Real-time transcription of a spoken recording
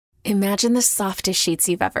Imagine the softest sheets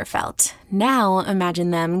you've ever felt. Now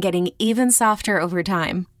imagine them getting even softer over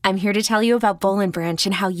time. I'm here to tell you about Boll & Branch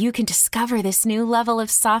and how you can discover this new level of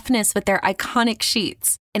softness with their iconic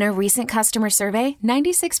sheets. In a recent customer survey,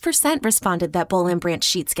 96% responded that Boll & Branch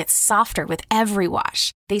sheets get softer with every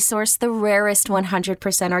wash. They source the rarest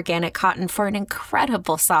 100% organic cotton for an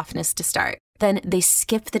incredible softness to start. Then they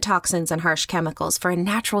skip the toxins and harsh chemicals for a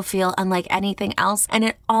natural feel unlike anything else, and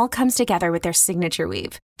it all comes together with their signature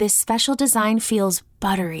weave. This special design feels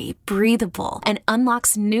buttery, breathable, and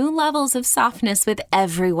unlocks new levels of softness with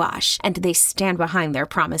every wash, and they stand behind their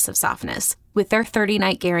promise of softness. With their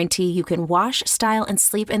 30-night guarantee, you can wash, style, and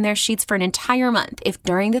sleep in their sheets for an entire month. If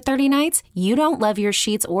during the 30 nights, you don't love your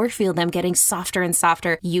sheets or feel them getting softer and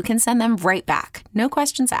softer, you can send them right back. No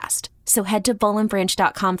questions asked. So head to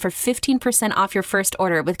bollandbranch.com for 15% off your first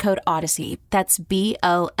order with code Odyssey. That's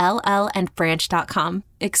BOLL and branch.com.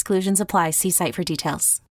 Exclusions apply. See site for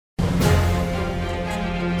details.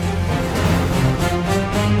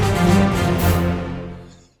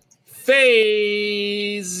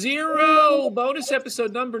 Phase Zero bonus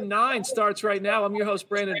episode number 9 starts right now. I'm your host,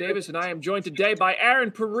 Brandon Davis, and I am joined today by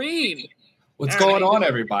Aaron Perrine. What's going on,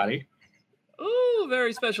 everybody? Oh,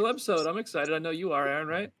 very special episode. I'm excited. I know you are, Aaron,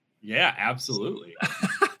 right? Yeah, absolutely.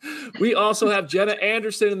 We also have Jenna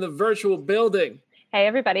Anderson in the virtual building. Hey,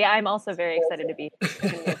 everybody. I'm also very excited to be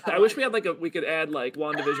here. I wish we had we could add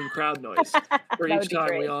WandaVision crowd noise for each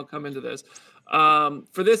time we all come into this.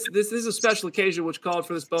 For this is a special occasion which called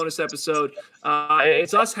for this bonus episode.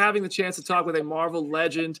 It's us having the chance to talk with a Marvel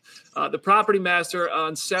legend, the property master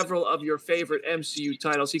on several of your favorite MCU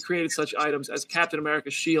titles. He created such items as Captain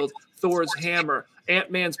America's shield, Thor's hammer,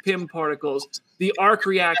 Ant-Man's Pym particles, the arc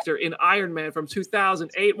reactor in Iron Man from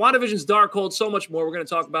 2008, WandaVision's Darkhold, so much more. We're going to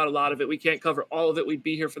talk about a lot of it. We can't cover all of it. We'd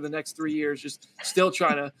be here for the next 3 years, just still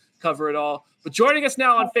trying to cover it all. But joining us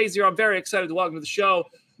now on Phase Zero, I'm very excited to welcome to the show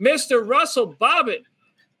Mr. Russell Bobbit.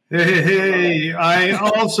 Hey, I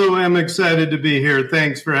also am excited to be here.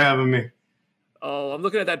 Thanks for having me. Oh, I'm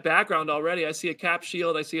looking at that background already. I see a Cap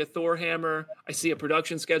shield. I see a Thor hammer. I see a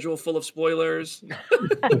production schedule full of spoilers.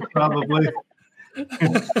 Probably.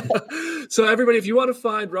 So everybody, if you want to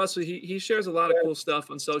find Russell, he shares a lot of cool stuff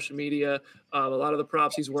on social media. A lot of the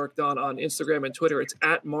props he's worked on Instagram and Twitter. It's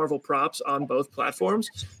at Marvel Props on both platforms.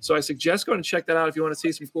 So I suggest going and check that out if you want to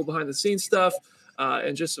see some cool behind the scenes stuff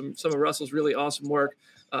and just some of Russell's really awesome work.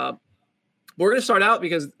 We're going to start out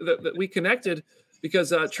because we connected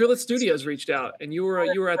because Trilith Studios reached out and you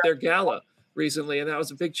were at their gala recently, and that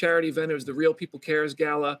was a big charity event. It was the Real People Cares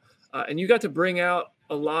Gala, and you got to bring out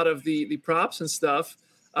a lot of the props and stuff.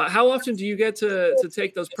 How often do you get to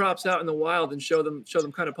take those props out in the wild and show them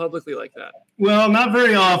kind of publicly like that? Well, not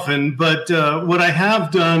very often, but what I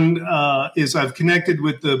have done is I've connected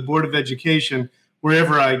with the Board of Education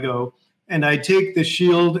wherever I go, and I take the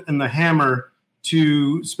shield and the hammer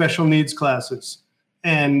to special needs classes.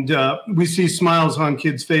 And we see smiles on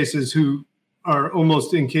kids' faces who are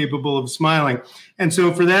almost incapable of smiling. And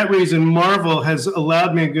so for that reason, Marvel has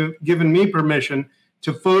allowed me, given me permission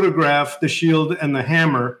to photograph the shield and the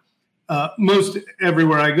hammer most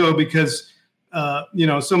everywhere I go because,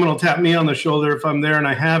 someone will tap me on the shoulder if I'm there and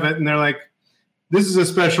I have it. And they're like, this is a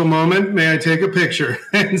special moment. May I take a picture?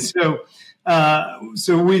 And so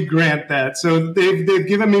we grant that. So they've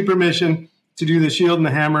given me permission to do the shield and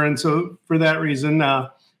the hammer. And so for that reason,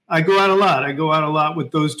 I go out a lot. I go out a lot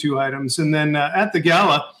with those two items. And then at the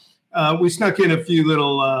gala, we snuck in a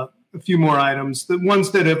few more items, the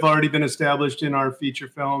ones that have already been established in our feature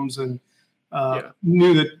films and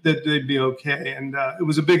knew that they'd be okay. And it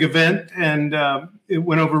was a big event and it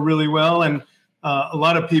went over really well. And a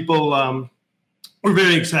lot of people were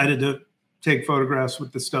very excited to take photographs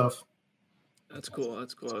with the stuff. That's cool.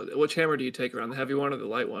 Which hammer do you take around, the heavy one or the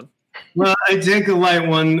light one? Well, I take a light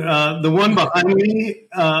one. The one behind me,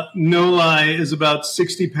 no lie, is about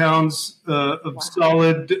 60 pounds of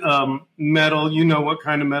solid metal. You know what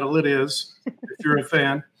kind of metal it is, if you're a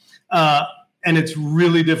fan. And it's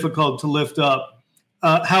really difficult to lift up.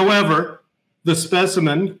 However, the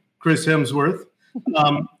specimen, Chris Hemsworth,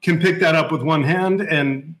 can pick that up with one hand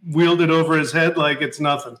and wield it over his head like it's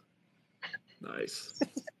nothing. Nice.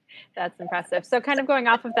 That's impressive. So kind of going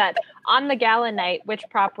off of that, on the gala night, which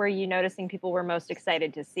prop were you noticing people were most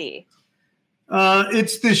excited to see?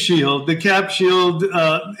 It's the shield. The Cap shield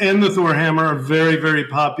and the Thor hammer are very, very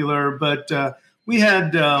popular. But we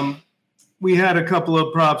had a couple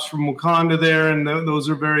of props from Wakanda there, and those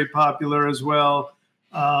are very popular as well.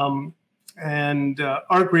 And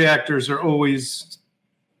arc reactors are always,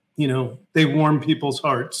 they warm people's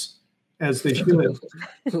hearts, as they should.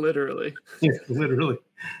 Literally. Yeah, literally.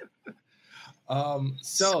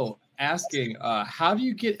 So asking, how do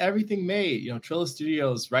you get everything made? You know, Trilla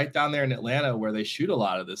Studios right down there in Atlanta where they shoot a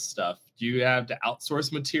lot of this stuff. Do you have to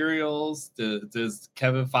outsource materials? Does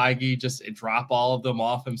Kevin Feige just drop all of them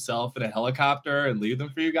off himself in a helicopter and leave them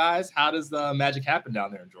for you guys? How does the magic happen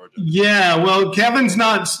down there in Georgia? Yeah, well, Kevin's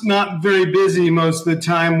not very busy most of the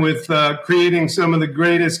time with creating some of the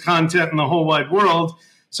greatest content in the whole wide world.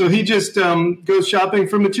 So he just goes shopping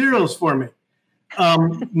for materials for me.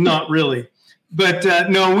 Not really. But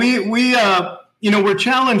no, we're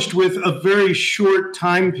challenged with a very short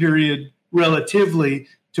time period relatively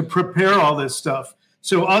to prepare all this stuff.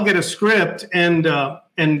 So I'll get a script and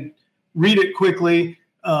read it quickly,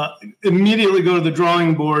 immediately go to the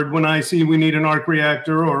drawing board when I see we need an arc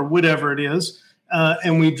reactor or whatever it is.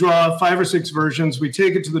 And we draw 5 or 6 versions. We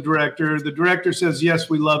take it to the director. The director says, yes,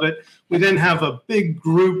 we love it. We then have a big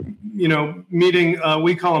group, meeting.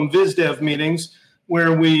 We call them VizDev meetings,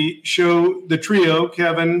 where we show the trio,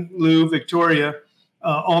 Kevin, Lou, Victoria,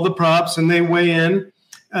 all the props, and they weigh in.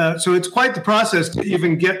 So it's quite the process to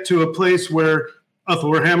even get to a place where a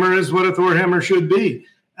Thor hammer is what a Thor hammer should be.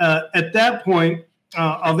 At that point,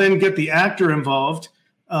 I'll then get the actor involved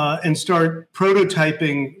and start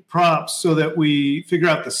prototyping props so that we figure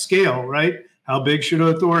out the scale, right? How big should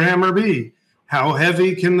a Thor hammer be? How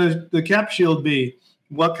heavy can the cap shield be?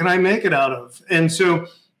 What can I make it out of? And so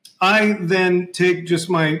I then take just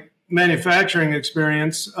my manufacturing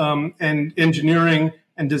experience and engineering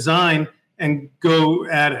and design and go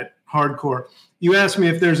at it hardcore. You asked me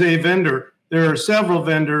if there's a vendor. There are several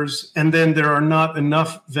vendors, and then there are not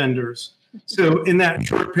enough vendors. So in that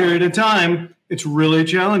short period of time, it's really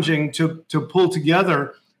challenging to pull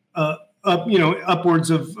together upwards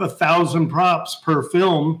of 1,000 props per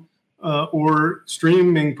film or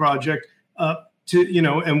streaming project.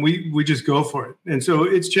 And we just go for it. And so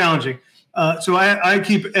it's challenging. So I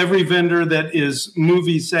keep every vendor that is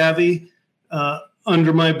movie savvy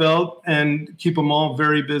under my belt and keep them all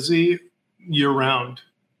very busy year round.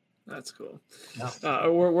 That's cool. Yeah.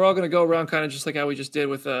 We're all going to go around kind of just like how we just did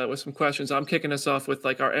with some questions. I'm kicking us off with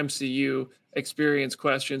like our MCU experience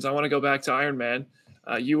questions. I want to go back to Iron Man.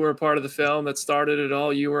 You were a part of the film that started it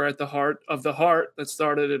all. You were at the heart of the heart that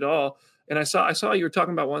started it all. And I saw you were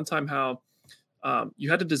talking about one time how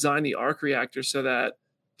you had to design the arc reactor so that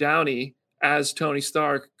Downey, as Tony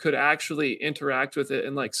Stark, could actually interact with it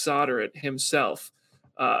and like solder it himself.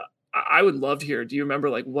 I would love to hear. Do you remember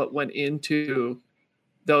like what went into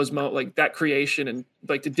those like that creation, and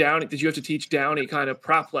like did you have to teach Downey kind of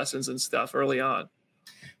prop lessons and stuff early on?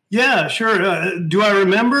 Yeah, sure. Do I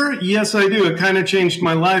remember? Yes, I do. It kind of changed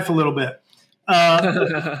my life a little bit.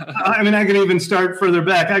 I mean, I can even start further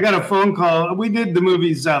back. I got a phone call. We did the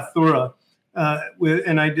movie Zathura,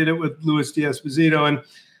 and I did it with Louis D'Esposito,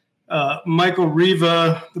 and Michael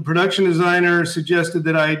Riva, the production designer, suggested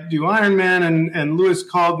that I do Iron Man, and Louis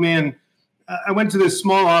called me, and I went to this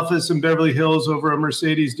small office in Beverly Hills over a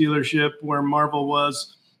Mercedes dealership where Marvel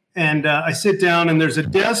was, and I sit down, and there's a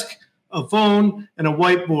desk, a phone, and a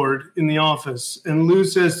whiteboard in the office, and Lou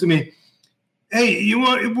says to me, "Hey, you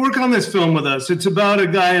want to work on this film with us? It's about a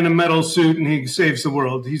guy in a metal suit, and he saves the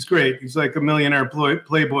world. He's great. He's like a millionaire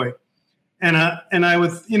playboy." And I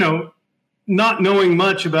was, not knowing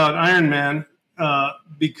much about Iron Man,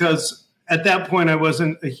 because at that point I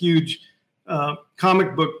wasn't a huge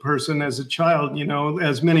comic book person as a child,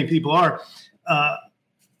 as many people are.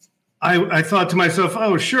 I thought to myself,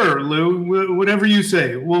 "Oh, sure, Lou, whatever you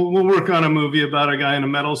say. We'll work on a movie about a guy in a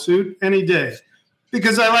metal suit any day,"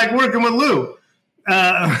 because I like working with Lou.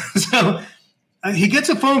 So he gets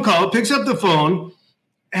a phone call, picks up the phone,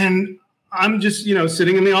 and I'm just,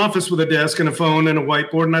 sitting in the office with a desk and a phone and a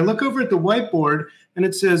whiteboard. And I look over at the whiteboard and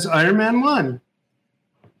it says Iron Man 1,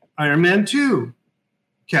 Iron Man 2,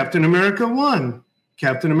 Captain America 1,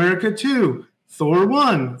 Captain America 2, Thor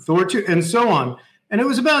 1, Thor 2, and so on. And it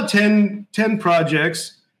was about 10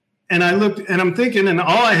 projects. And I looked and I'm thinking, and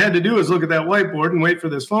all I had to do was look at that whiteboard and wait for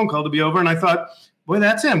this phone call to be over. And I thought, boy,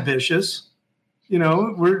 that's ambitious.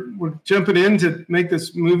 We're jumping in to make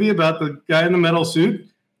this movie about the guy in the metal suit.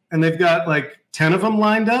 And they've got like 10 of them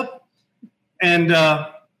lined up. And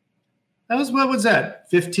what was that,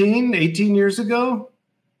 15, 18 years ago?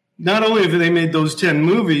 Not only have they made those 10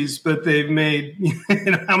 movies, but they've made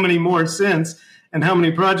how many more since, and how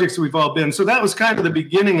many projects we've all been. So that was kind of the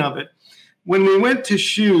beginning of it. When we went to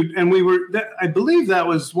shoot, and I believe that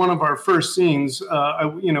was one of our first scenes,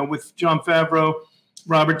 with Jon Favreau,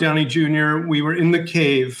 Robert Downey Jr., we were in the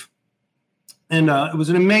cave. And it was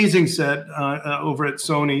an amazing set over at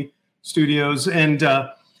Sony Studios, and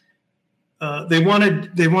they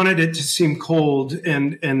wanted it to seem cold,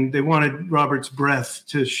 and they wanted Robert's breath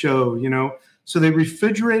to show. So they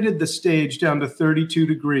refrigerated the stage down to 32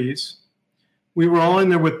 degrees. We were all in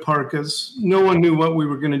there with parkas. No one knew what we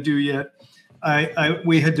were going to do yet.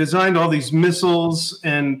 We had designed all these missiles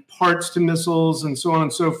and parts to missiles and so on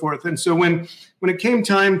and so forth. And so when it came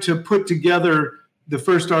time to put together the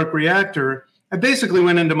first arc reactor, I basically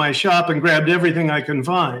went into my shop and grabbed everything I can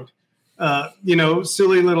find.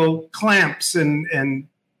 Silly little clamps and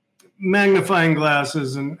magnifying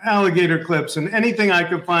glasses and alligator clips and anything I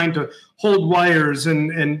could find to hold wires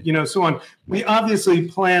and so on. We obviously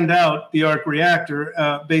planned out the arc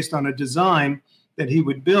reactor based on a design that he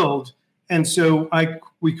would build. And so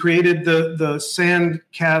we created the sand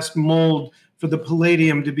cast mold for the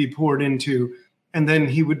palladium to be poured into. And then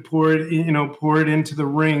he would pour it into the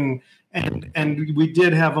ring. And we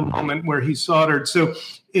did have a moment where he soldered. So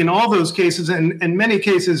in all those cases, and many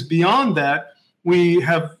cases beyond that, we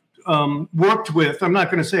have worked with, I'm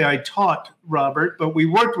not going to say I taught Robert, but we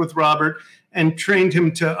worked with Robert and trained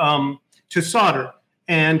him to solder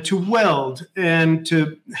and to weld and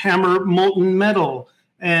to hammer molten metal.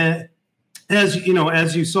 And as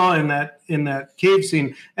you saw in that cave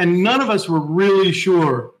scene, and none of us were really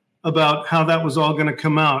sure about how that was all going to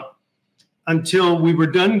come out until we were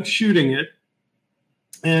done shooting it.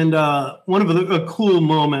 And one of a cool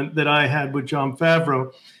moment that I had with Jon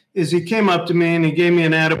Favreau is he came up to me and he gave me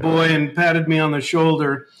an attaboy and patted me on the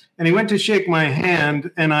shoulder. And he went to shake my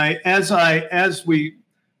hand. And as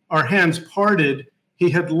our hands parted, he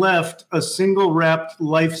had left a single wrapped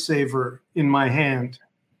lifesaver in my hand.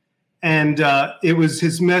 And it was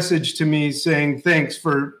his message to me saying, thanks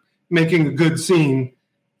for making a good scene.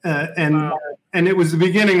 And it was the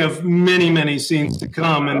beginning of many, many scenes to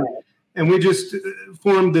come. And we just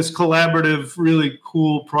formed this collaborative, really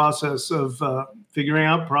cool process of figuring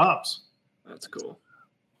out props. That's cool.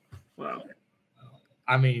 Wow.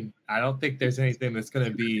 I mean, I don't think there's anything that's going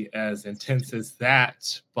to be as intense as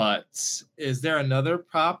that, but is there another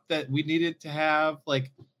prop that we needed to have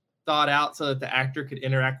thought out so that the actor could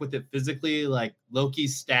interact with it physically, like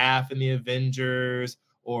Loki's staff in the Avengers,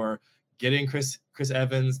 or getting Chris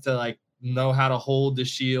Evans to know how to hold the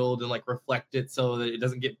shield and reflect it so that it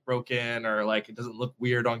doesn't get broken or it doesn't look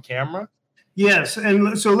weird on camera? Yes,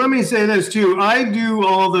 and so let me say this too. I do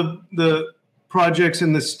all the projects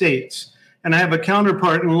in the States, and I have a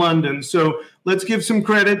counterpart in London. So let's give some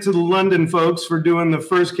credit to the London folks for doing the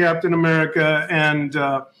first Captain America, and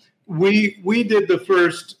we did the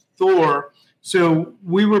first Thor. So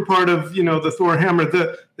we were part of the Thor hammer.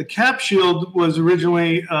 The cap shield was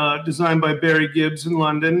originally designed by Barry Gibbs in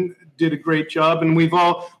London. Did a great job, and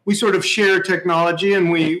we sort of share technology,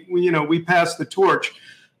 and we pass the torch.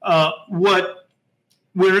 Where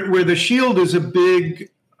the shield is a big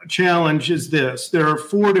challenge is this. There are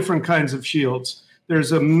 4 different kinds of shields.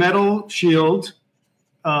 There's a metal shield.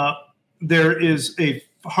 There is a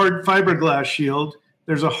hard fiberglass shield.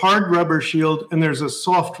 There's a hard rubber shield, and there's a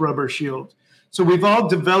soft rubber shield. So we've all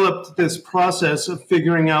developed this process of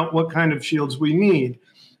figuring out what kind of shields we need.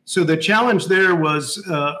 So the challenge there was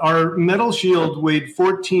our metal shield weighed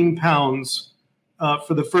 14 pounds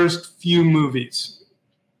for the first few movies.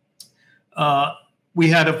 We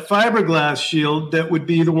had a fiberglass shield that would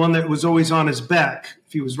be the one that was always on his back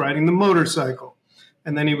if he was riding the motorcycle.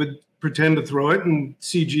 And then he would pretend to throw it, and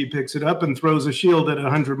CG picks it up and throws a shield at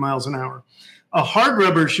 100 miles an hour. A hard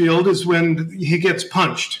rubber shield is when he gets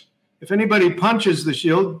punched. If anybody punches the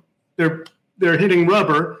shield, they're hitting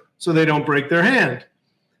rubber so they don't break their hand.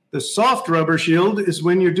 The soft rubber shield is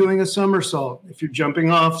when you're doing a somersault. If you're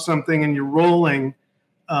jumping off something and you're rolling,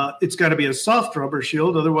 it's got to be a soft rubber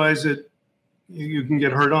shield. Otherwise, you can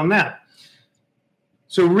get hurt on that.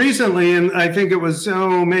 So recently, and I think it was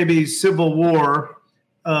maybe Civil War,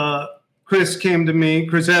 Chris came to me,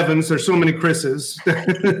 Chris Evans, there's so many Chris's.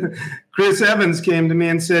 Chris Evans came to me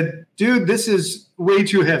and said, dude, this is way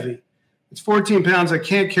too heavy. It's 14 pounds. I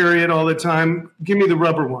can't carry it all the time. Give me the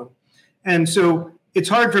rubber one. And so it's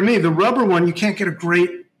hard for me. The rubber one, you can't get a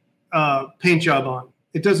great paint job on.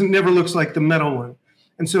 It never looks like the metal one.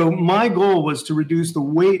 And so my goal was to reduce the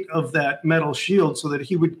weight of that metal shield so that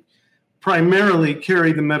he would primarily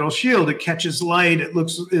carry the metal shield. It catches light. It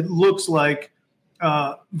looks like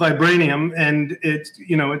vibranium, and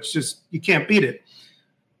it's just, you can't beat it.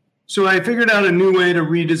 So I figured out a new way to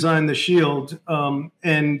redesign the shield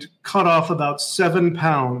and cut off about 7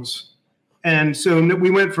 pounds. And so we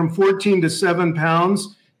went from 14 to 7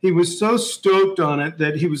 pounds. He was so stoked on it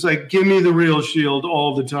that he was like, give me the real shield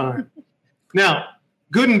all the time. Now,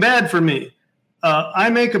 good and bad for me. I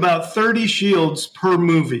make about 30 shields per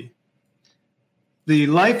movie. The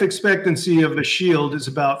life expectancy of a shield is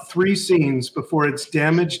about 3 scenes before it's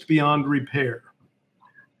damaged beyond repair.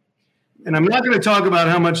 And I'm not going to talk about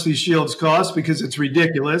how much these shields cost because it's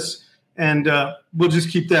ridiculous. And we'll just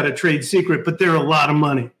keep that a trade secret, but they're a lot of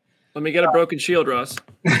money. Let me get a broken shield, Russ.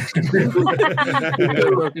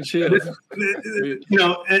 Broken shield.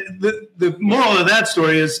 The moral of that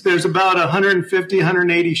story is there's about 150,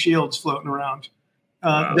 180 shields floating around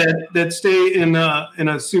that stay in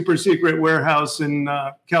a super secret warehouse in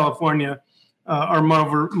California. Our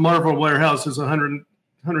Marvel warehouse is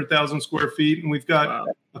 100,000 square feet, and we've got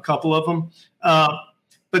a couple of them.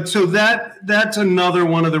 But so that's another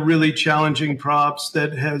one of the really challenging props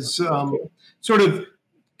that has sort of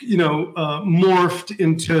morphed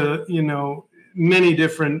into many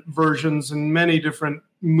different versions and many different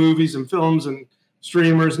movies and films and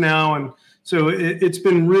streamers now, and so it's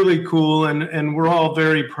been really cool, and we're all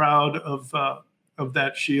very proud of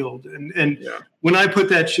that shield. And when I put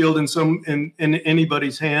that shield in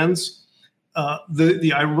anybody's hands,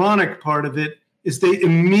 the ironic part of it is they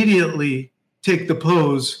immediately take the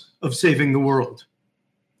pose of saving the world.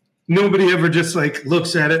 Nobody ever just like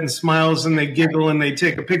looks at it and smiles and they giggle and they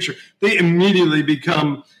take a picture. They immediately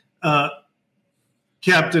become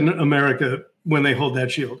Captain America when they hold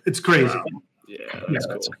that shield. It's crazy. Wow. Yeah, that's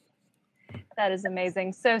cool. That is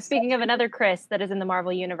amazing. So speaking of another Chris that is in the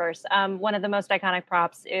Marvel Universe, one of the most iconic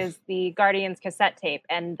props is the Guardians cassette tape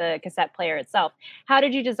and the cassette player itself. How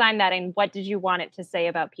did you design that, and what did you want it to say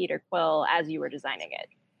about Peter Quill as you were designing it?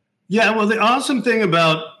 Yeah, well, the awesome thing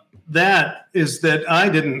about that is that I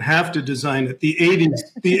didn't have to design it. The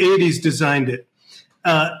 80s designed it.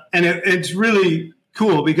 And it's really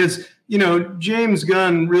cool because, James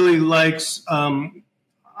Gunn really likes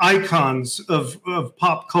icons of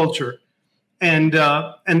pop culture. And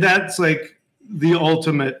that's like the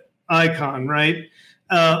ultimate icon, right?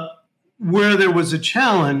 Where there was a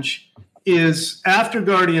challenge is after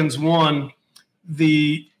Guardians 1,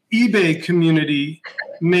 the eBay community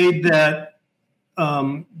made that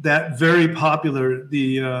very popular,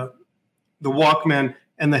 the Walkman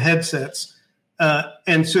and the headsets.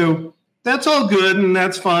 And so that's all good and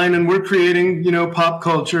that's fine. And we're creating, pop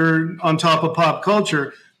culture on top of pop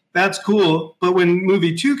culture. That's cool. But when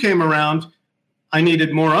movie 2 came around, I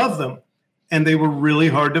needed more of them. And they were really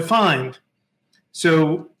hard to find.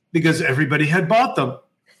 So, because everybody had bought them.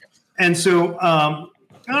 And so, all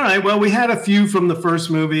right, well, we had a few from the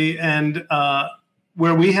first movie, and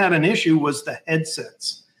where we had an issue was the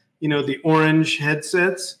headsets. The orange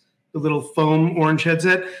headsets, the little foam orange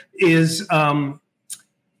headset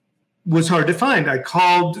was hard to find. I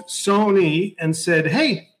called Sony and said,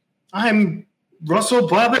 hey, I'm Russell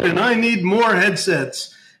Bobbit and I need more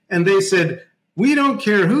headsets. And they said, we don't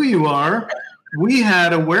care who you are. We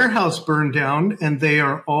had a warehouse burn down and they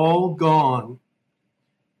are all gone.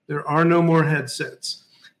 There are no more headsets.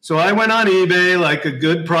 So I went on eBay like a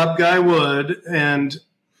good prop guy would, and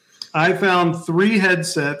I found 3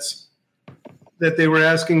 headsets that they were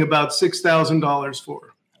asking about $6,000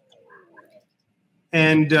 for.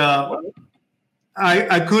 And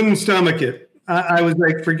I couldn't stomach it. I was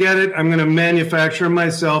like, forget it. I'm going to manufacture them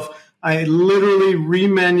myself. I literally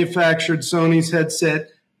remanufactured Sony's headset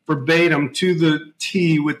verbatim to the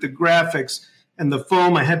T with the graphics and the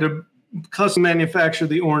foam. I had to custom manufacture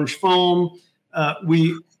the orange foam.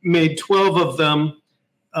 We made 12 of them.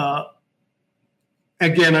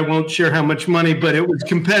 Again, I won't share how much money, but it was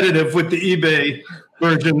competitive with the eBay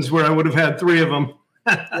versions where I would have had 3 of them.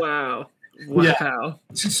 Wow. Yeah.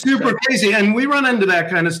 It's super crazy. And we run into that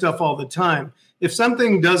kind of stuff all the time. If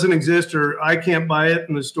something doesn't exist or I can't buy it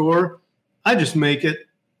in the store, I just make it.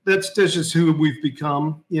 That's just who we've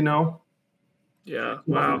become, Yeah.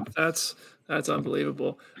 Wow. That's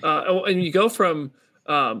unbelievable. And you go from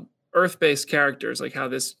Earth-based characters, like how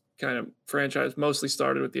this kind of franchise mostly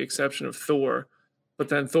started with the exception of Thor, but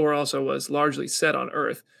then Thor also was largely set on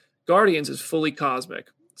Earth. Guardians is fully cosmic.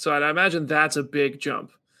 So I'd imagine that's a big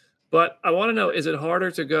jump. But I want to know, is it harder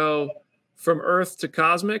to go from Earth to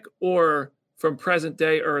cosmic or from present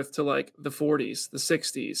day Earth to like the 40s, the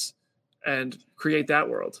 60s, and create that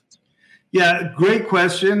world? Yeah, great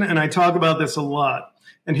question. And I talk about this a lot.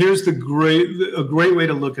 And here's a great way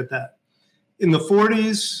to look at that. In the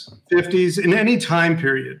 40s, 50s, in any time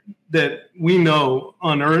period that we know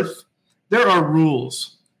on Earth, there are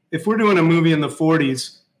rules. If we're doing a movie in the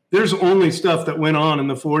 40s, there's only stuff that went on in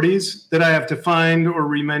the 40s that I have to find or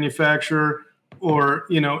remanufacture or,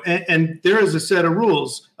 and there is a set of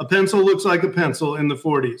rules. A pencil looks like a pencil in the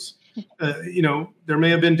 40s. There may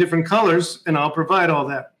have been different colors and I'll provide all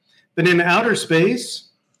that. But in outer space,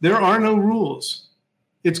 there are no rules.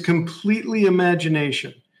 It's completely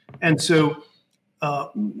imagination. And so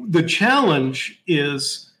the challenge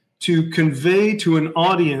is to convey to an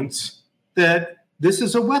audience that this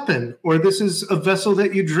is a weapon, or this is a vessel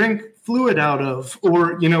that you drink fluid out of,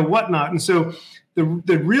 or whatnot. And so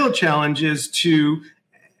the real challenge is to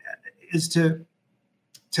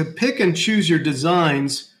pick and choose your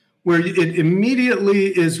designs where it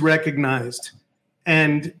immediately is recognized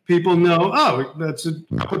and people know, oh, that's a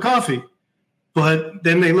cup of coffee. But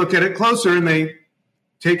then they look at it closer and they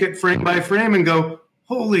take it frame by frame and go,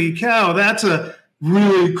 holy cow, that's a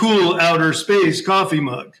really cool outer space coffee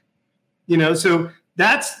mug. So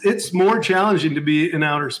it's more challenging to be in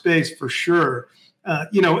outer space for sure.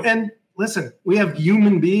 And listen, we have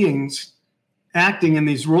human beings acting in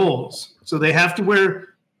these roles. So they have to wear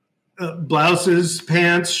blouses,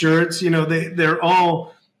 pants, shirts, they're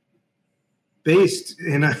all based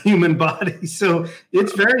in a human body. So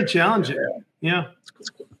it's very challenging. Yeah.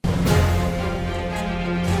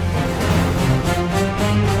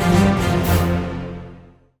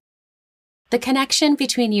 The connection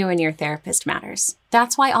between you and your therapist matters.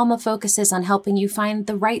 That's why Alma focuses on helping you find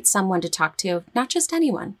the right someone to talk to, not just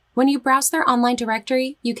anyone. When you browse their online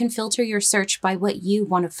directory, you can filter your search by what you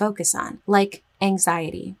want to focus on, like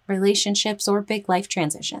anxiety, relationships, or big life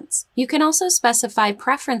transitions. You can also specify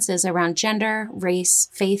preferences around gender, race,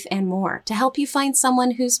 faith, and more to help you find someone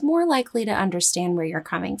who's more likely to understand where you're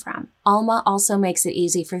coming from. Alma also makes it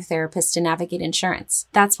easy for therapists to navigate insurance.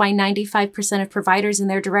 That's why 95% of providers in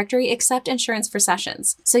their directory accept insurance for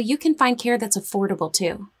sessions, so you can find care that's affordable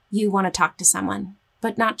too. You want to talk to someone,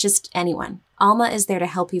 but not just anyone. Alma is there to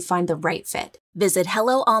help you find the right fit. Visit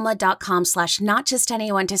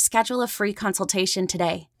helloalma.com/notjustanyone to schedule a free consultation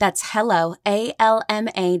today. That's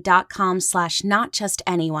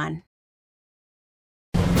helloalma.com/notjustanyone.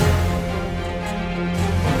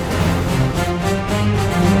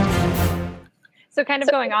 So kind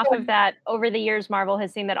of going off of that, over the years, Marvel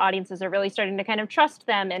has seen that audiences are really starting to kind of trust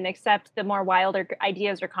them and accept the more wilder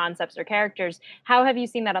ideas or concepts or characters. How have you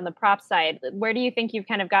seen that on the prop side? Where do you think you've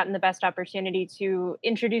kind of gotten the best opportunity to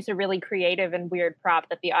introduce a really creative and weird prop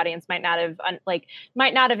that the audience might not have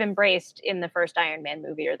embraced in the first Iron Man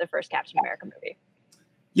movie or the first Captain America movie?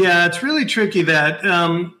 Yeah, it's really tricky that,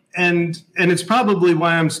 and it's probably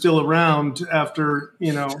why I'm still around after,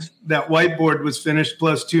 that whiteboard was finished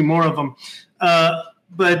plus two more of them.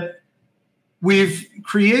 But we've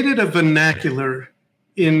created a vernacular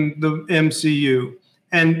in the MCU,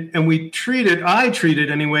 and I treat it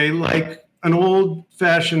anyway, like an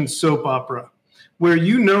old-fashioned soap opera, where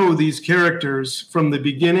these characters from the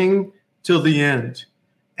beginning till the end,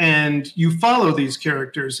 and you follow these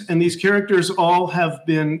characters, and these characters all have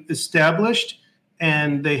been established,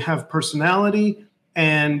 and they have personality,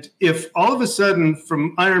 and if all of a sudden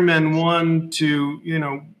from Iron Man 1 to,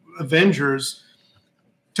 Avengers,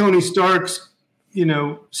 Tony Stark's,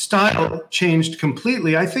 style changed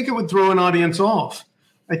completely, I think it would throw an audience off.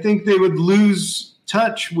 I think they would lose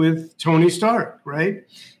touch with Tony Stark, right?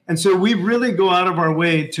 And so we really go out of our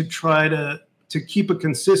way to try to keep a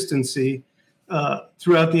consistency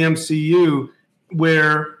throughout the MCU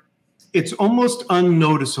where it's almost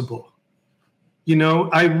unnoticeable.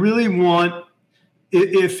 I really want,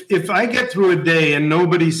 if I get through a day and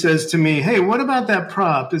nobody says to me, hey, what about that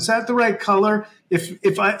prop? Is that the right color?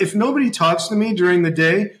 If nobody talks to me during the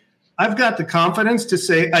day, I've got the confidence to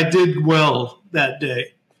say I did well that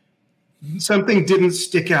day. Something didn't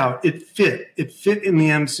stick out. It fit. It fit in the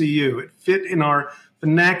MCU. It fit in our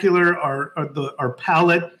vernacular, our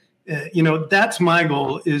palette. That's my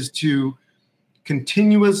goal, is to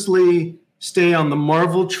continuously stay on the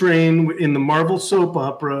Marvel train in the Marvel soap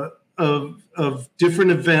opera of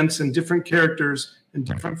different events and different characters and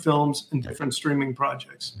different films and different streaming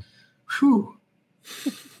projects. Whew.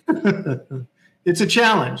 It's a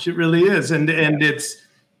challenge. It really is. And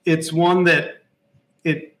it's one that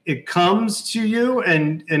it comes to you.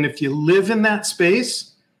 And if you live in that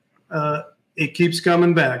space, it keeps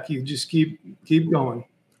coming back. You just keep going.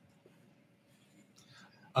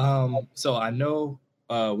 So I know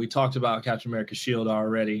we talked about Captain America's shield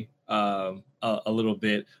already a little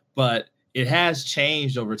bit, but it has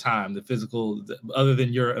changed over time, the physical, other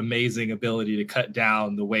than your amazing ability to cut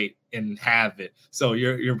down the weight and have it. So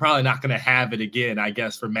you're probably not going to have it again, I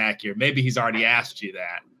guess, for Mac here. Maybe he's already asked you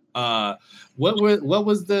that. What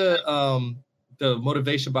was the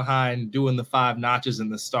motivation behind doing the 5 notches in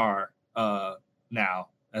the star now,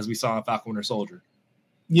 as we saw in Falcon Winter Soldier?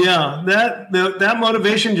 Yeah, that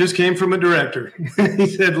motivation just came from a director. He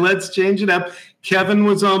said, let's change it up. Kevin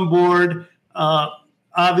was on board.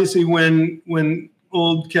 Obviously, when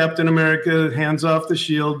old Captain America hands off the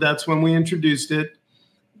shield, that's when we introduced it,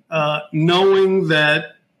 knowing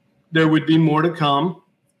that there would be more to come,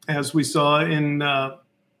 as we saw in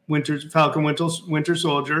Falcon Winter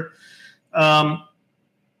Soldier.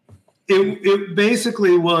 it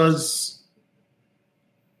basically was,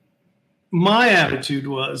 my attitude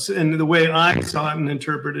was, and the way I saw it and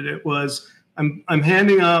interpreted it was, I'm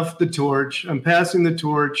handing off the torch. I'm passing the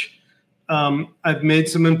torch. I've made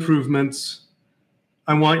some improvements.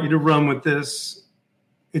 I want you to run with this.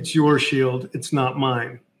 It's your shield. It's not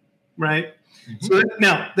mine. Right? Mm-hmm. So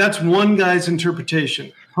now that's one guy's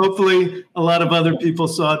interpretation. Hopefully a lot of other people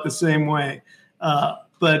saw it the same way.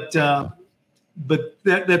 But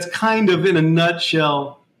that's kind of in a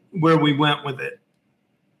nutshell where we went with it.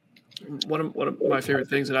 One of my favorite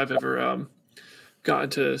things that I've ever gotten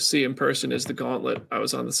to see in person is the gauntlet. I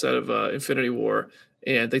was on the set of Infinity War,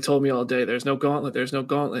 and they told me all day, there's no gauntlet.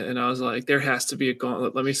 And I was like, there has to be a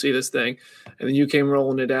gauntlet. Let me see this thing. And then you came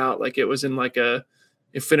rolling it out like it was in like a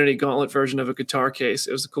Infinity Gauntlet version of a guitar case.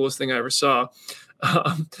 It was the coolest thing I ever saw.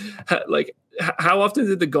 Like, how often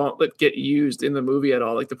did the gauntlet get used in the movie at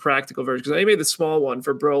all? Like the practical version? Because they made the small one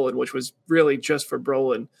for Brolin, which was really just for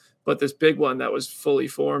Brolin, but this big one that was fully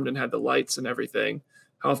formed and had the lights and everything.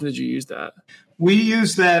 How often did you use that? We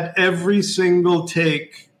use that every single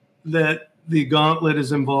take that the gauntlet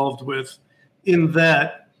is involved with, in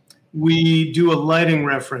that we do a lighting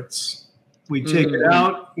reference. We take it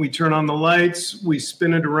out, we turn on the lights, we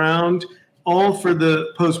spin it around, all for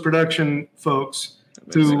the post-production folks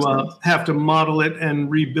who have to model it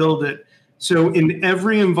and rebuild it. So in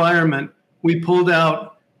every environment, we pulled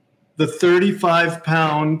out the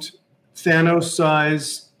 35-pound Thanos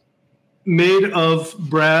size, made of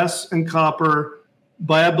brass and copper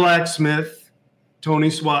by a blacksmith, Tony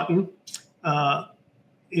Swatton,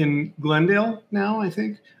 in Glendale now, I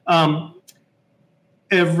think.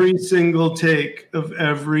 Every single take of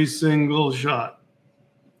every single shot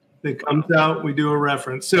that comes out, we do a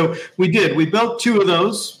reference. So we built 2 of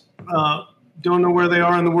those. Don't know where they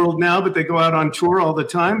are in the world now, but they go out on tour all the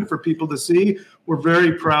time for people to see. We're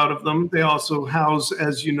very proud of them. They also house,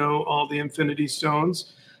 as you know, all the Infinity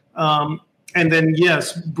Stones. And then,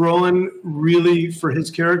 yes, Brolin really, for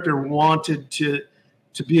his character, wanted to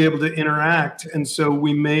be able to interact. And so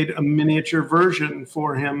we made a miniature version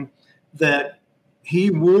for him that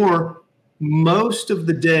he wore most of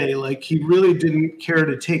the day. Like, he really didn't care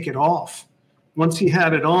to take it off. Once he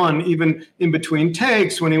had it on, even in between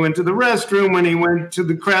takes, when he went to the restroom, when he went to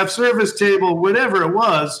the craft service table, whatever it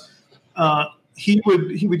was, he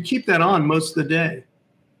would keep that on most of the day.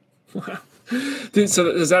 Wow. Dude,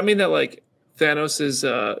 so does that mean that like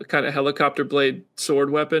Thanos' kind of helicopter blade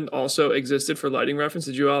sword weapon also existed for lighting reference?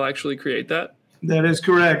 Did you all actually create that? That is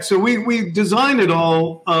correct. So we designed it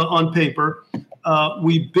all on paper.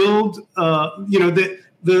 We build,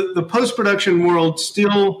 the post-production world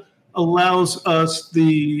still allows us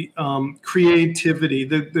the creativity,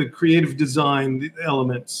 the creative design, the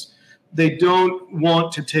elements. They don't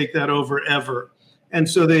want to take that over ever. And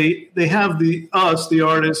so they have the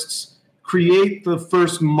artists, create the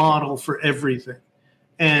first model for everything.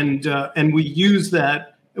 And we use that.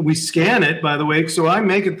 We scan it, by the way. So I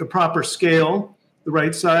make it the proper scale, the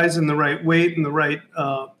right size and the right weight and the right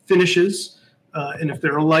finishes. And if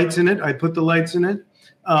there are lights in it, I put the lights in it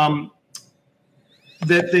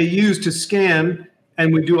that they use to scan.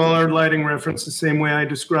 And we do all our lighting reference the same way I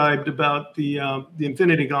described about the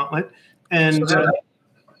Infinity Gauntlet. And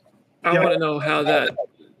I want to know how that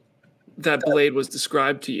blade was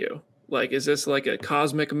described to you. Like, is this like a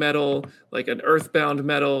cosmic metal, like an earthbound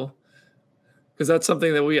metal? Because that's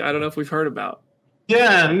something that I don't know if we've heard about.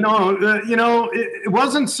 Yeah, no, it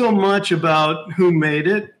wasn't so much about who made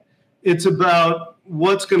it. It's about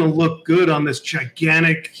what's going to look good on this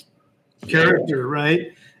gigantic character,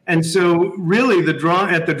 right? And so really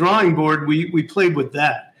at the drawing board, we played with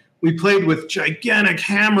that. We played with gigantic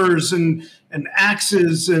hammers and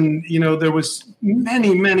axes, and, there was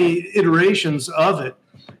many iterations of it.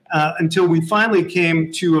 Until we finally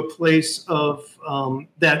came to a place of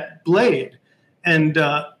that blade. And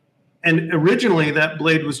originally that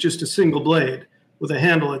blade was just a single blade with a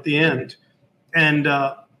handle at the end. And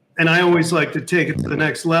I always like to take it to the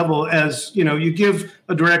next level, as, you give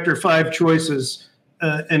a director 5 choices,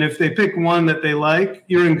 and if they pick one that they like,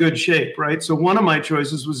 you're in good shape, right? So one of my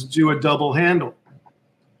choices was to do a double handle.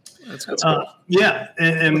 That's cool. Yeah,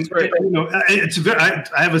 and I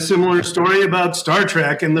have a similar story about Star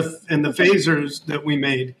Trek and the phasers that we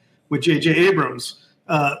made with J.J. Abrams.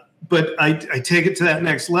 But I take it to that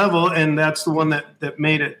next level, and that's the one that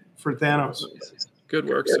made it for Thanos. Good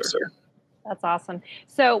work, sir. That's awesome.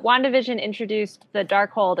 So WandaVision introduced the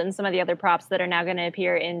Darkhold and some of the other props that are now going to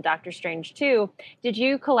appear in Doctor Strange 2. Did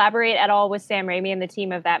you collaborate at all with Sam Raimi and the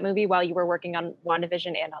team of that movie while you were working on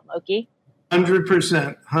WandaVision and on Loki?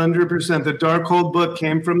 100%. The Darkhold book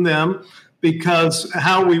came from them. because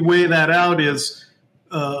how we weigh that out is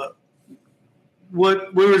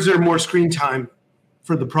where is there more screen time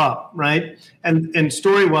for the prop, right? And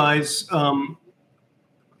story wise,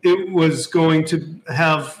 it was going to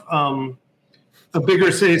have a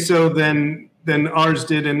bigger say so than ours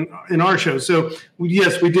did in our show. So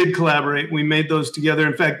yes, we did collaborate. We made those together.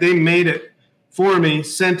 In fact, they made it for me,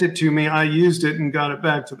 sent it to me. I used it and got it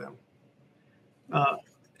back to them.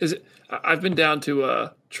 I've been down to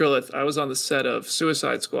Trilith. I was on the set of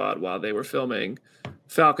Suicide Squad while they were filming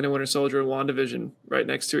Falcon and Winter Soldier and WandaVision right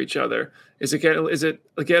next to each other. Is it getting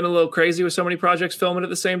a little crazy with so many projects filming at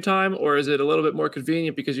the same time, or is it a little bit more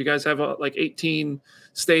convenient because you guys have like 18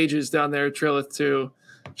 stages down there at Trilith to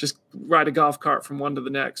just ride a golf cart from one to the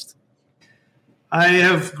next? I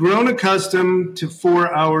have grown accustomed to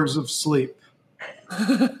 4 hours of sleep.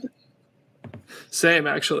 Same,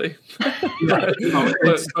 actually. Yeah,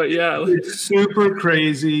 but yeah, it's super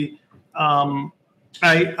crazy.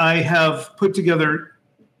 I have put together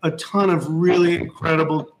a ton of really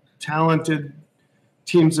incredible, talented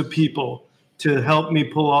teams of people to help me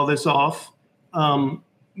pull all this off.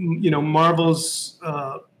 Marvel's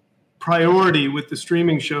priority with the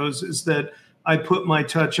streaming shows is that I put my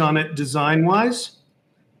touch on it design-wise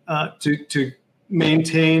to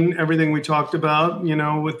maintain everything we talked about,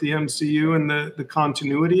 with the MCU and the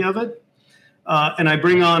continuity of it. And I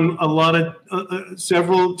bring on a lot of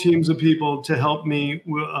several teams of people to help me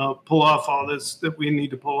pull off all this that we need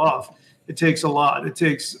to pull off. It takes a lot. It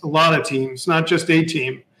takes a lot of teams, not just a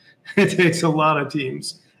team. It takes a lot of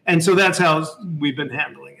teams. And so that's how we've been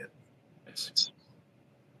handling it.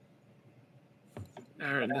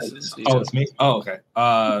 Aaron, this is it's me? Oh, okay.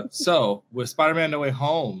 So with Spider-Man No Way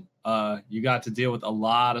Home, you got to deal with a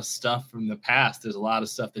lot of stuff from the past. There's a lot of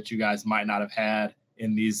stuff that you guys might not have had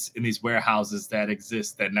in these warehouses that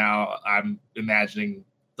exist that now I'm imagining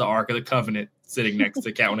the Ark of the Covenant sitting next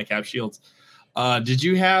to Catwoman and Cap Shields. Did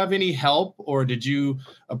you have any help, or did you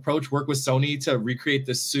work with Sony to recreate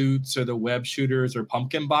the suits or the web shooters or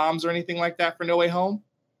pumpkin bombs or anything like that for No Way Home?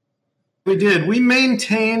 We did. We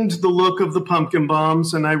maintained the look of the pumpkin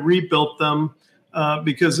bombs, and I rebuilt them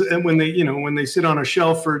because when they sit on a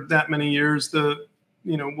shelf for that many years, the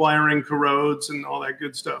wiring corrodes and all that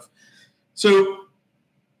good stuff. So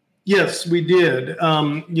yes, we did.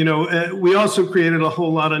 We also created a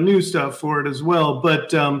whole lot of new stuff for it as well.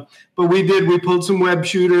 But we did. We pulled some web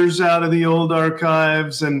shooters out of the old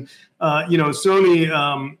archives, and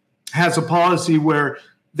Sony has a policy where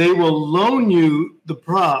they will loan you the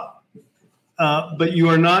prop, but you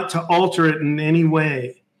are not to alter it in any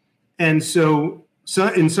way. And so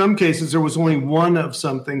in some cases, there was only one of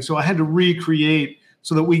something. So I had to recreate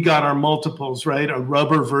so that we got our multiples, right? A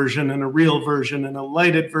rubber version and a real version and a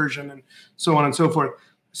lighted version and so on and so forth.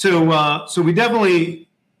 So we definitely,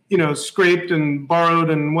 scraped and borrowed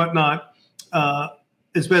and whatnot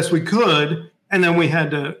as best we could. And then we had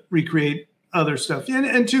to recreate other stuff.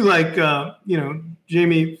 And too, like,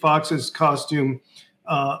 Jamie Foxx's costume,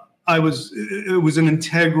 it was an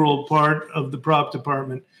integral part of the prop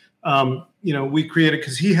department. We created,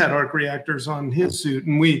 because he had arc reactors on his suit,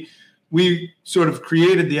 and we sort of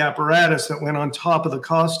created the apparatus that went on top of the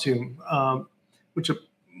costume, which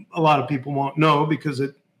a lot of people won't know because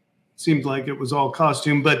it seemed like it was all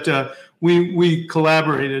costume. But we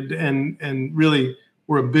collaborated and really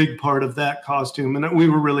were a big part of that costume, and we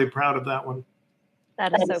were really proud of that one.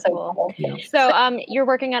 That is so cool. Yeah. So you're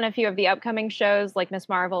working on a few of the upcoming shows like Ms.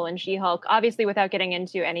 Marvel and She-Hulk. Obviously, without getting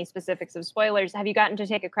into any specifics of spoilers, have you gotten to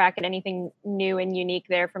take a crack at anything new and unique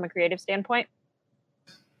there from a creative standpoint?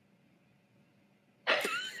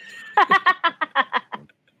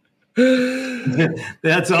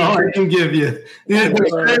 That's all I can give you.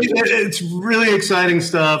 It's really exciting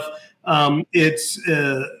stuff.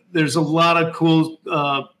 There's a lot of cool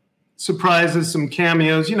surprises, some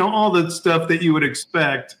cameos, all the stuff that you would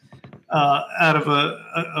expect out of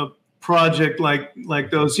a project like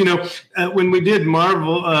those. When we did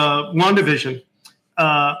Marvel WandaVision,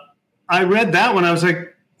 I read that one. I was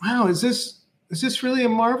like, wow, is this really a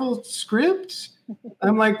Marvel script?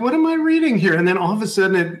 I'm like, what am I reading here? And then all of a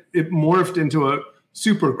sudden it morphed into a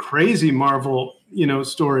super crazy Marvel,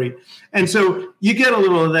 story. And so you get a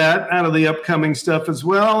little of that out of the upcoming stuff as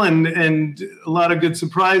well. And a lot of good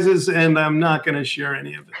surprises, and I'm not going to share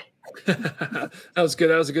any of it. That was good.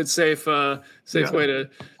 That was a good safe way to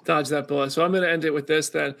dodge that bullet. So I'm going to end it with this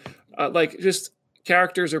then. Just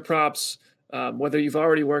characters or props, whether you've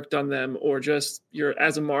already worked on them or just you're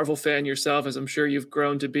as a Marvel fan yourself, as I'm sure you've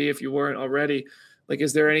grown to be if you weren't already.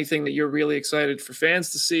 Is there anything that you're really excited for fans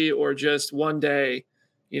to see, or just one day,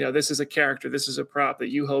 this is a character, this is a prop that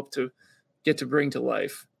you hope to get to bring to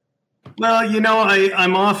life? Well,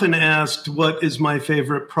 I'm often asked what is my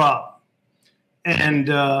favorite prop, and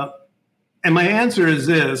my answer is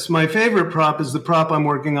this: my favorite prop is the prop I'm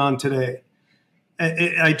working on today.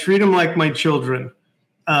 I treat them like my children.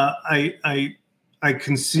 I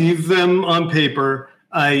conceive them on paper.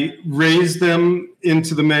 I raise them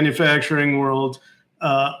into the manufacturing world.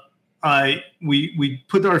 We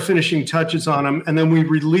put our finishing touches on them, and then we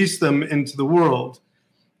release them into the world.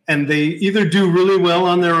 And they either do really well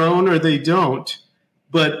on their own or they don't.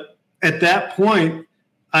 But at that point,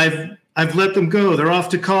 I've let them go. They're off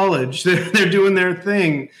to college. They're doing their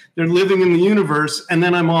thing. They're living in the universe. And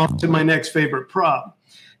then I'm off to my next favorite prop.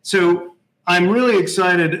 So I'm really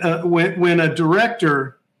excited when a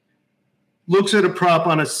director looks at a prop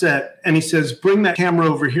on a set and he says, bring that camera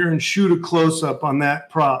over here and shoot a close-up on that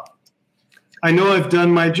prop. I know I've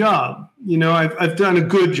done my job. I've done a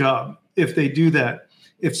good job if they do that.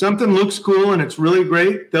 If something looks cool and it's really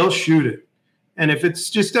great, they'll shoot it. And if it's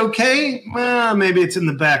just okay, well, maybe it's in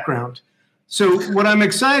the background. So what I'm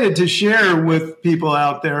excited to share with people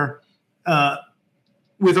out there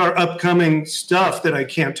with our upcoming stuff that I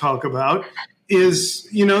can't talk about is,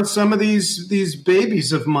 some of these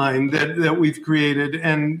babies of mine that we've created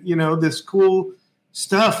and, this cool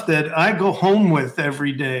stuff that I go home with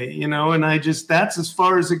every day, and that's as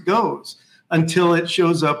far as it goes until it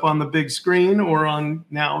shows up on the big screen or on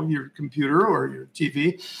now your computer or your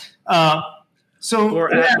TV.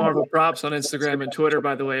 Or at Marvel Props on Instagram and Twitter,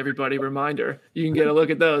 by the way, everybody, reminder, you can get a look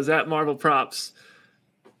at those at Marvel Props.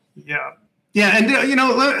 Yeah. Yeah. And,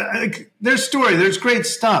 there's great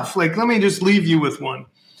stuff. Like, let me just leave you with one.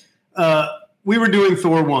 We were doing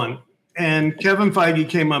Thor 1 and Kevin Feige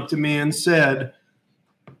came up to me and said,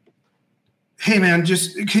 hey man,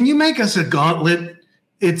 can you make us a gauntlet?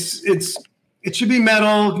 It should be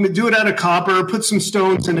metal, do it out of copper, put some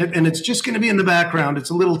stones in it, and it's just going to be in the background.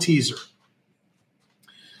 It's a little teaser.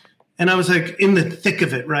 And I was like, in the thick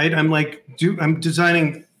of it, right? I'm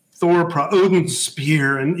designing Thor, Odin's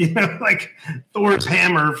spear, and Thor's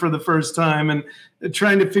hammer for the first time, and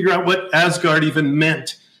trying to figure out what Asgard even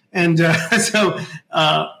meant. And so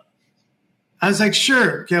I was like,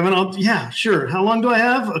 sure, Kevin, sure. How long do I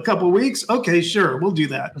have? A couple of weeks? Okay, sure, we'll do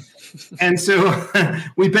that. And so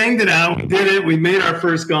we banged it out. We did it. We made our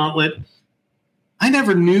first gauntlet. I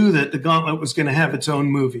never knew that the gauntlet was going to have its own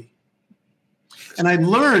movie. And I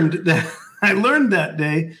learned that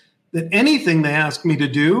day that anything they asked me to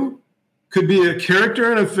do could be a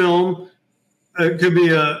character in a film, it could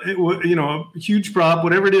be a huge prop,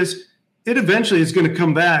 whatever it is. It eventually is going to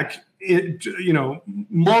come back,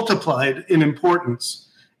 multiplied in importance.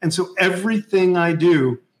 And so everything I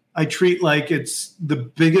do, I treat like it's the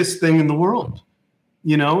biggest thing in the world,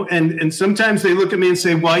 and sometimes they look at me and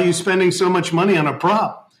say, why are you spending so much money on a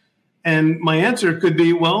prop? And my answer could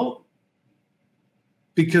be, well,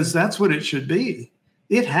 because that's what it should be.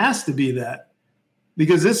 It has to be that,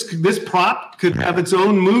 because this prop could have its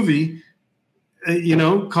own movie,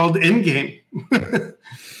 called Endgame.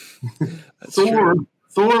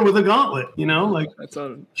 Thor with a gauntlet,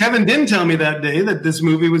 Kevin didn't tell me that day that this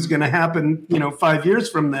movie was going to happen, 5 years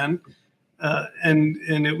from then. And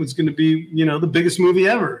it was going to be, the biggest movie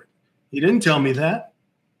ever. He didn't tell me that.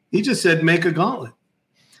 He just said, make a gauntlet.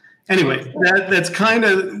 Anyway, that's kind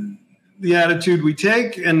of the attitude we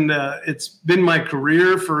take. And it's been my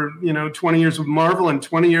career for, 20 years with Marvel and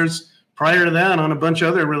 20 years prior to that on a bunch of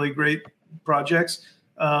other really great projects.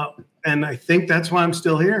 And I think that's why I'm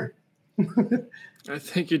still here. I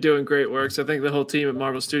think you're doing great work. So I think the whole team at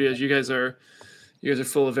Marvel Studios, you guys are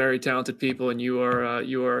full of very talented people, and you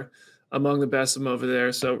are among the best of them over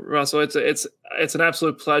there. So Russell, it's an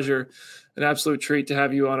absolute pleasure, an absolute treat to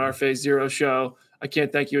have you on our Phase Zero show. I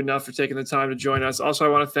can't thank you enough for taking the time to join us. Also, I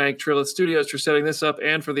want to thank Trilith Studios for setting this up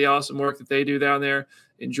and for the awesome work that they do down there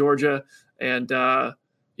in Georgia. And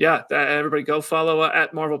everybody go follow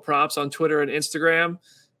at Marvel Props on Twitter and Instagram.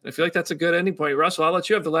 I feel like that's a good ending point. Russell, I'll let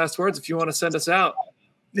you have the last words if you want to send us out.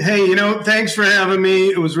 Hey, thanks for having me.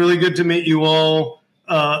 It was really good to meet you all.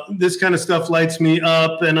 This kind of stuff lights me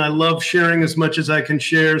up, and I love sharing as much as I can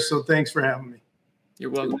share. So thanks for having me. You're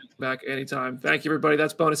welcome back anytime. Thank you, everybody.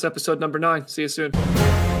 That's bonus episode number 9. See you soon.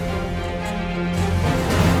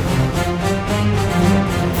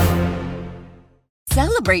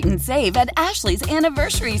 Celebrate and save at Ashley's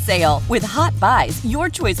Anniversary Sale. With Hot Buys, your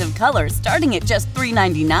choice of colors starting at just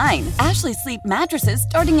 $3.99. Ashley Sleep mattresses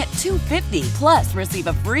starting at $2.50. Plus, receive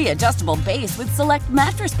a free adjustable base with select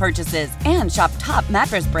mattress purchases. And shop top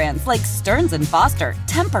mattress brands like Stearns & Foster,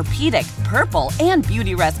 Tempur-Pedic, Purple, and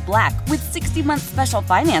Beautyrest Black with 60-month special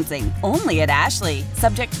financing. Only at Ashley.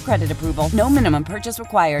 Subject to credit approval. No minimum purchase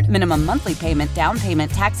required. Minimum monthly payment, down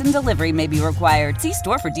payment, tax, and delivery may be required. See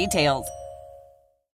store for details.